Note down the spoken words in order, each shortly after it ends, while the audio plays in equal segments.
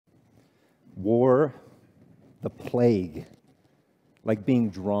war, the plague, like being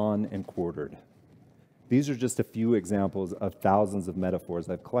drawn and quartered. These are just a few examples of thousands of metaphors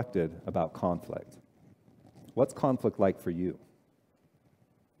I've collected about conflict. What's conflict like for you?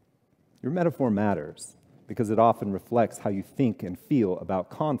 Your metaphor matters because it often reflects how you think and feel about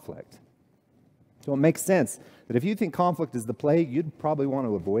conflict. So it makes sense that if you think conflict is the plague, you'd probably want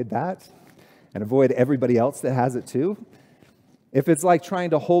to avoid that and avoid everybody else that has it too. If it's like trying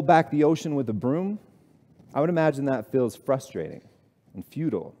to hold back the ocean with a broom, I would imagine that feels frustrating and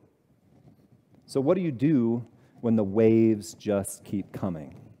futile. So what do you do when the waves just keep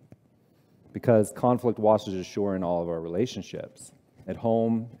coming? Because conflict washes ashore in all of our relationships, at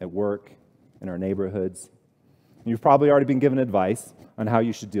home, at work, in our neighborhoods. You've probably already been given advice on how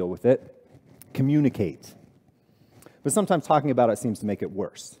you should deal with it. Communicate. But sometimes talking about it seems to make it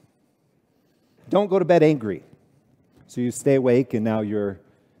worse. Don't go to bed angry. So you stay awake and now you're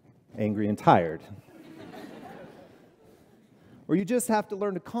angry and tired. Or you just have to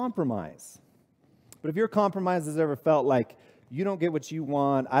learn to compromise. But if your compromise has ever felt like you don't get what you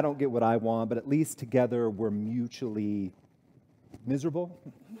want, I don't get what I want, but at least together we're mutually miserable.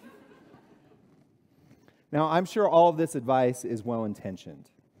 Now, I'm sure all of this advice is well-intentioned,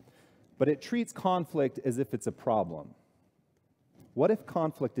 but it treats conflict as if it's a problem. What if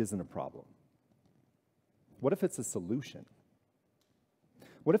conflict isn't a problem? What if it's a solution?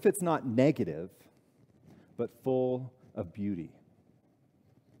 What if it's not negative, but full of beauty?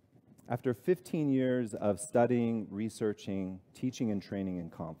 After 15 years of studying, researching, teaching, and training in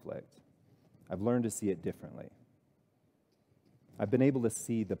conflict, I've learned to see it differently. I've been able to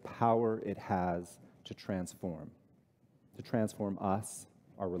see the power it has to transform us,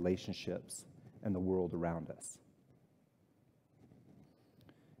 our relationships, and the world around us.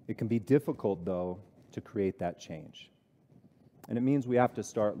 It can be difficult, though, to create that change. And it means we have to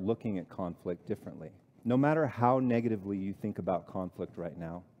start looking at conflict differently. No matter how negatively you think about conflict right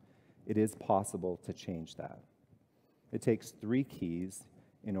now, it is possible to change that. It takes 3 keys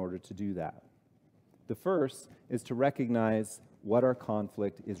in order to do that. The first is to recognize what our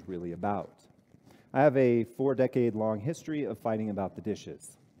conflict is really about. I have a 4-decade-long history of fighting about the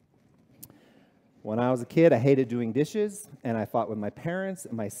dishes. When I was a kid, I hated doing dishes, and I fought with my parents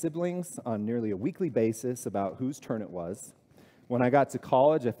and my siblings on nearly a weekly basis about whose turn it was. When I got to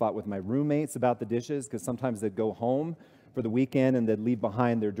college, I fought with my roommates about the dishes because sometimes they'd go home for the weekend and they'd leave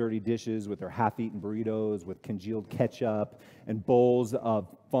behind their dirty dishes with their half-eaten burritos with congealed ketchup and bowls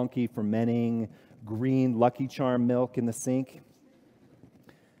of funky, fermenting, green Lucky Charm milk in the sink.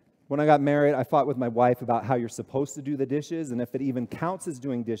 When I got married, I fought with my wife about how you're supposed to do the dishes and if it even counts as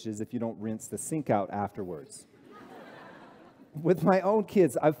doing dishes if you don't rinse the sink out afterwards. With my own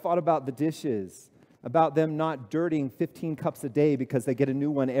kids, I've fought about the dishes, about them not dirtying 15 cups a day because they get a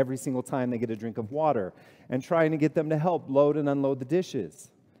new one every single time they get a drink of water, and trying to get them to help load and unload the dishes.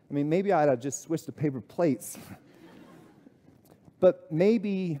 I mean, maybe I'd have just switched to paper plates. But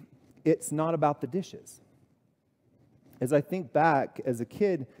maybe it's not about the dishes. As I think back as a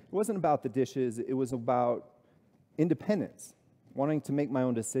kid, it wasn't about the dishes, it was about independence, wanting to make my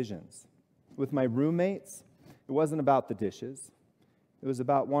own decisions. With my roommates, it wasn't about the dishes. It was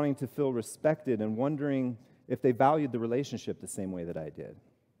about wanting to feel respected and wondering if they valued the relationship the same way that I did.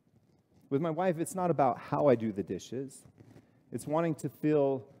 With my wife, it's not about how I do the dishes. It's wanting to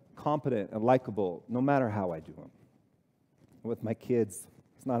feel competent and likable no matter how I do them. And with my kids,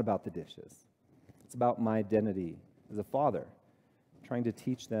 it's not about the dishes. It's about my identity as a father, trying to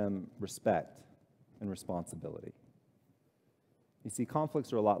teach them respect and responsibility. You see,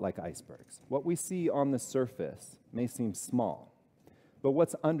 conflicts are a lot like icebergs. What we see on the surface may seem small, but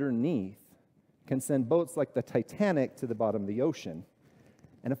what's underneath can send boats like the Titanic to the bottom of the ocean.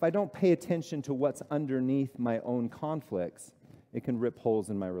 And if I don't pay attention to what's underneath my own conflicts, it can rip holes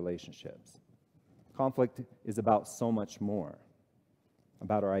in my relationships. Conflict is about so much more,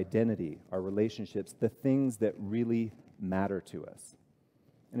 about our identity, our relationships, the things that really matter to us.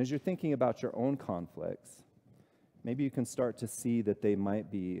 And as you're thinking about your own conflicts, maybe you can start to see that they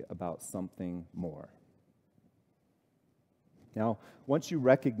might be about something more. Now, once you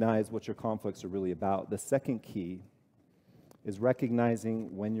recognize what your conflicts are really about, the second key is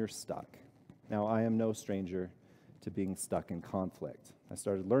recognizing when you're stuck. Now, I am no stranger to being stuck in conflict. I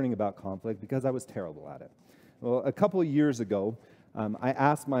started learning about conflict because I was terrible at it. Well, a couple of years ago, I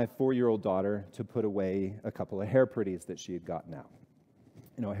asked my 4-year-old daughter to put away a couple of hair pretties that she had gotten out.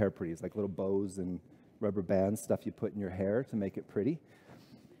 You know, hair pretties, like little bows and rubber bands, stuff you put in your hair to make it pretty.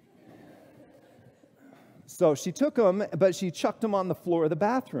 So she took them, but she chucked them on the floor of the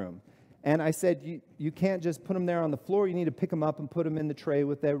bathroom. And I said, you can't just put them there on the floor. You need to pick them up and put them in the tray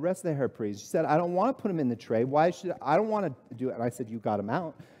with the rest of the hair pretties. She said, I don't want to put them in the tray. I don't want to do it. And I said, you got them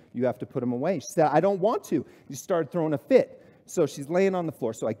out. You have to put them away. She said, I don't want to. You started throwing a fit. So she's laying on the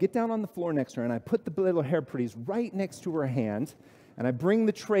floor. So I get down on the floor next to her, and I put the little hair pretties right next to her hand, and I bring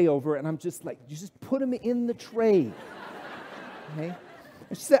the tray over, and I'm just like, you just put them in the tray. Okay?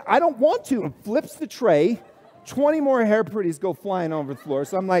 And she said, I don't want to, and flips the tray. 20 more hair pretties go flying over the floor.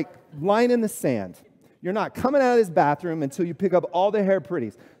 So I'm like, lying in the sand. You're not coming out of this bathroom until you pick up all the hair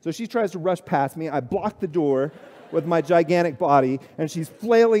pretties. So she tries to rush past me. I block the door with my gigantic body, and she's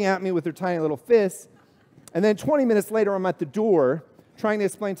flailing at me with her tiny little fists. And then 20 minutes later, I'm at the door trying to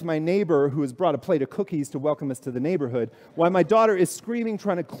explain to my neighbor, who has brought a plate of cookies to welcome us to the neighborhood, why my daughter is screaming,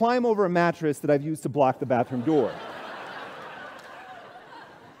 trying to climb over a mattress that I've used to block the bathroom door.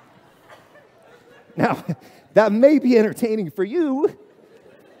 Now, that may be entertaining for you,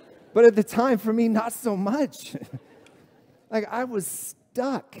 but at the time, for me, not so much. Like, I was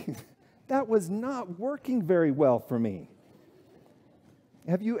stuck. That was not working very well for me.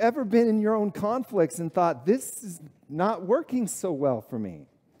 Have you ever been in your own conflicts and thought, this is not working so well for me?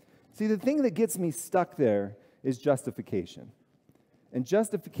 See, the thing that gets me stuck there is justification. And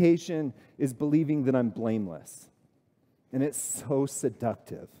justification is believing that I'm blameless. And it's so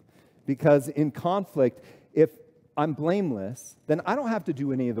seductive. Because in conflict, if I'm blameless, then I don't have to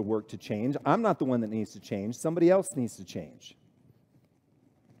do any of the work to change. I'm not the one that needs to change. Somebody else needs to change.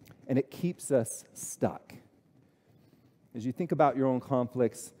 And it keeps us stuck. As you think about your own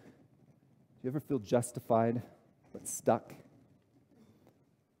conflicts, do you ever feel justified but stuck?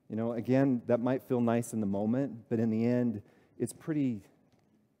 You know, again, that might feel nice in the moment, but in the end, it's pretty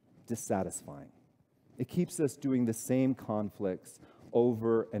dissatisfying. It keeps us doing the same conflicts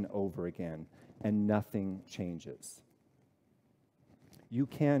over and over again, and nothing changes. You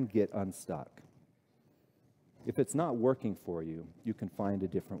can get unstuck. If it's not working for you, you can find a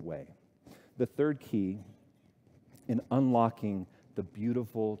different way. The third key in unlocking the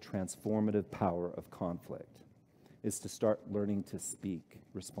beautiful, transformative power of conflict is to start learning to speak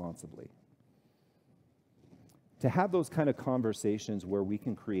responsibly. To have those kind of conversations where we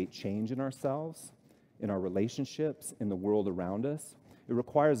can create change in ourselves, in our relationships, in the world around us, it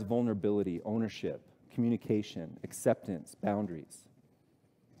requires vulnerability, ownership, communication, acceptance, boundaries.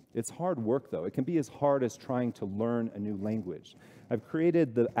 It's hard work, though. It can be as hard as trying to learn a new language. I've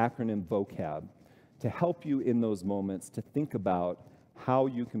created the acronym VOCAB to help you in those moments to think about how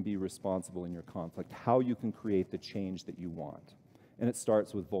you can be responsible in your conflict, how you can create the change that you want. And it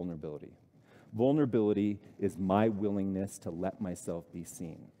starts with vulnerability. Vulnerability is my willingness to let myself be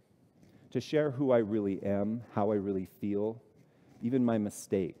seen, to share who I really am, how I really feel, even my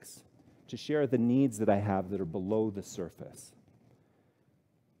mistakes, to share the needs that I have that are below the surface.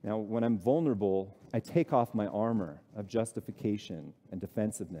 Now, when I'm vulnerable, I take off my armor of justification and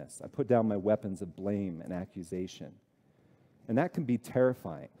defensiveness. I put down my weapons of blame and accusation. And that can be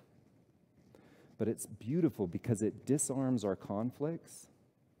terrifying. But it's beautiful because it disarms our conflicts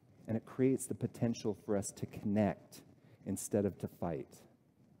and it creates the potential for us to connect instead of to fight.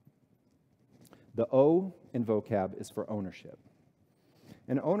 The O in vocab is for ownership.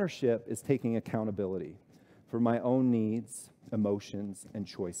 And ownership is taking accountability for my own needs, emotions, and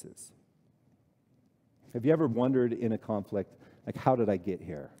choices. Have you ever wondered in a conflict, like, how did I get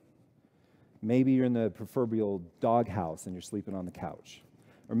here? Maybe you're in the proverbial doghouse and you're sleeping on the couch.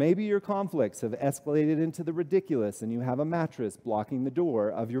 Or maybe your conflicts have escalated into the ridiculous and you have a mattress blocking the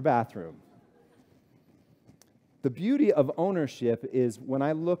door of your bathroom. The beauty of ownership is when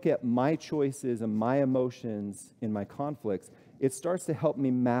I look at my choices and my emotions in my conflicts, it starts to help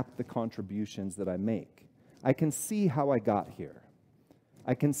me map the contributions that I make. I can see how I got here.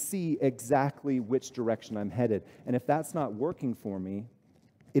 I can see exactly which direction I'm headed. And if that's not working for me,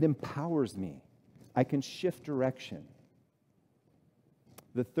 it empowers me. I can shift direction.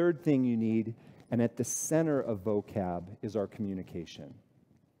 The third thing you need, and at the center of vocab, is our communication.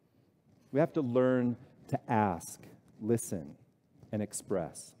 We have to learn to ask, listen, and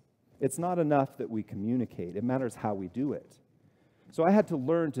express. It's not enough that we communicate. It matters how we do it. So I had to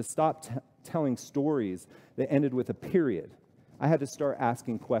learn to stop telling stories that ended with a period. I had to start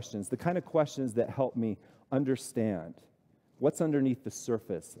asking questions, the kind of questions that help me understand what's underneath the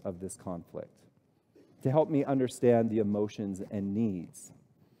surface of this conflict, to help me understand the emotions and needs.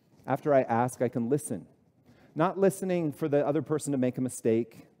 After I ask, I can listen. Not listening for the other person to make a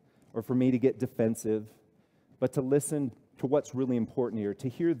mistake or for me to get defensive, but to listen to what's really important here, to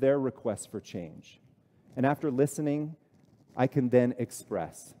hear their requests for change. And after listening, I can then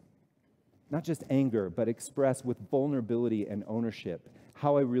express, not just anger, but express with vulnerability and ownership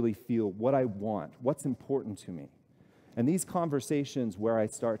how I really feel, what I want, what's important to me. And these conversations where I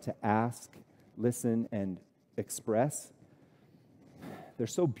start to ask, listen, and express, they're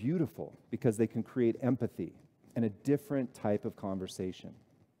so beautiful because they can create empathy and a different type of conversation.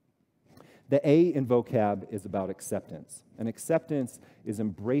 The A in vocab is about acceptance. And acceptance is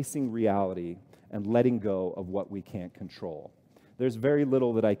embracing reality and letting go of what we can't control. There's very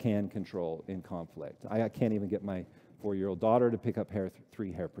little that I can control in conflict. I can't even get my 4-year-old daughter to pick up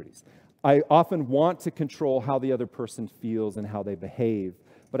 3 hair pretties. I often want to control how the other person feels and how they behave,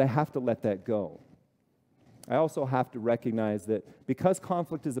 but I have to let that go. I also have to recognize that because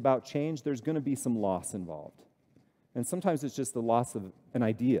conflict is about change, there's going to be some loss involved. And sometimes it's just the loss of an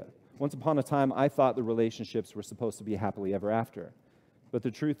idea. Once upon a time, I thought the relationships were supposed to be happily ever after. But the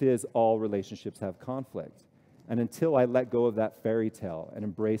truth is, all relationships have conflict. And until I let go of that fairy tale and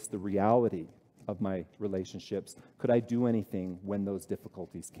embrace the reality of my relationships, could I do anything when those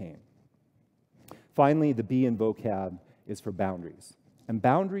difficulties came? Finally, the B in vocab is for boundaries. And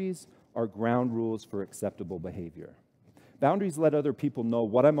boundaries are ground rules for acceptable behavior. Boundaries let other people know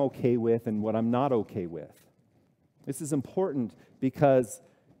what I'm okay with and what I'm not okay with. This is important because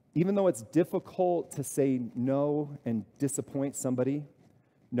even though it's difficult to say no and disappoint somebody,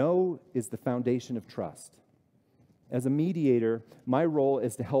 no is the foundation of trust. As a mediator, my role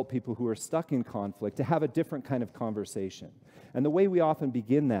is to help people who are stuck in conflict to have a different kind of conversation. And the way we often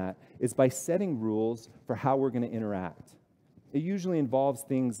begin that is by setting rules for how we're going to interact. It usually involves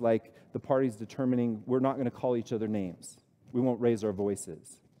things like the parties determining we're not going to call each other names. We won't raise our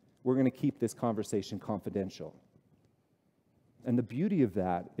voices. We're going to keep this conversation confidential. And the beauty of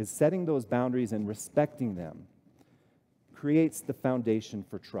that is setting those boundaries and respecting them creates the foundation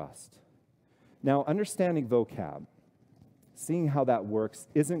for trust. Now, understanding vocab, seeing how that works,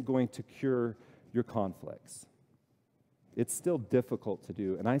 isn't going to cure your conflicts. It's still difficult to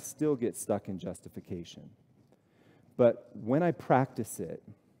do, and I still get stuck in justification. But when I practice it,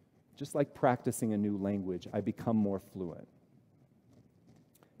 just like practicing a new language, I become more fluent.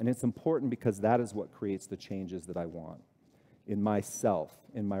 And it's important because that is what creates the changes that I want in myself,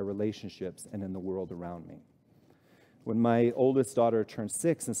 in my relationships, and in the world around me. When my oldest daughter turned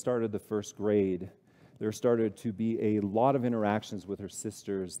 6 and started the first grade, there started to be a lot of interactions with her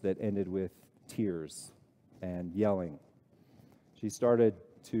sisters that ended with tears and yelling. She started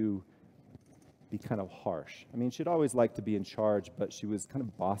to be kind of harsh. I mean, she'd always liked to be in charge, but she was kind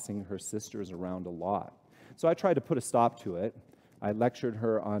of bossing her sisters around a lot. So I tried to put a stop to it. I lectured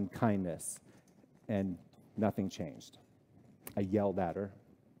her on kindness, and nothing changed. I yelled at her.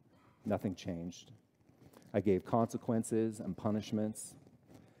 Nothing changed. I gave consequences and punishments,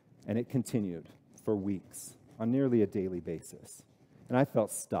 and it continued for weeks on nearly a daily basis. And I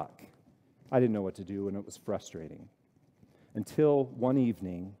felt stuck. I didn't know what to do, and it was frustrating. Until one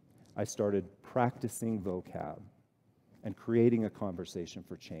evening, I started practicing vocab and creating a conversation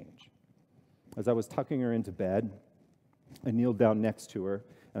for change. As I was tucking her into bed, I kneeled down next to her,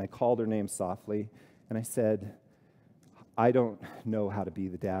 and I called her name softly, and I said, I don't know how to be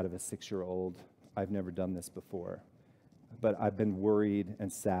the dad of a 6-year-old. I've never done this before, but I've been worried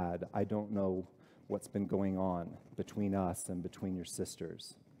and sad. I don't know what's been going on between us and between your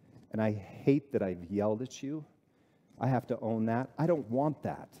sisters. And I hate that I've yelled at you. I have to own that. I don't want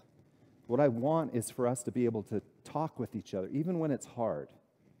that. What I want is for us to be able to talk with each other, even when it's hard.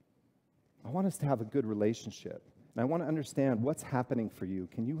 I want us to have a good relationship. And I want to understand what's happening for you.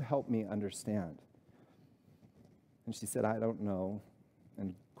 Can you help me understand? And she said, I don't know,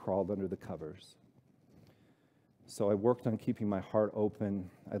 and crawled under the covers. So I worked on keeping my heart open.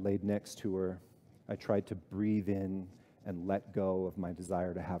 I laid next to her. I tried to breathe in and let go of my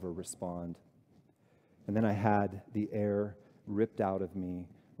desire to have her respond. And then I had the air ripped out of me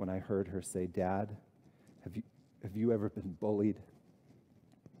when I heard her say, Dad, have you ever been bullied?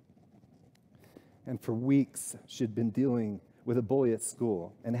 And for weeks, she'd been dealing with a bully at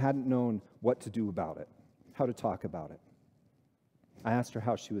school and hadn't known what to do about it, how to talk about it. I asked her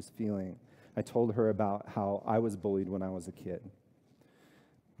how she was feeling. I told her about how I was bullied when I was a kid.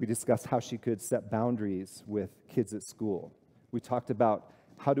 We discussed how she could set boundaries with kids at school. We talked about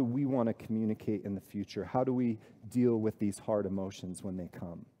how do we want to communicate in the future? How do we deal with these hard emotions when they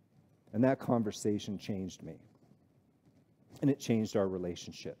come? And that conversation changed me. And it changed our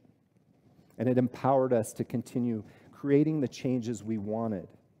relationship. And it empowered us to continue creating the changes we wanted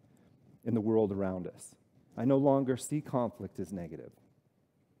in the world around us. I no longer see conflict as negative.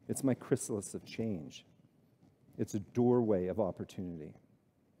 It's my chrysalis of change. It's a doorway of opportunity.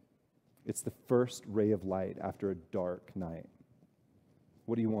 It's the first ray of light after a dark night.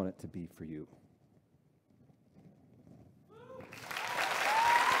 What do you want it to be for you?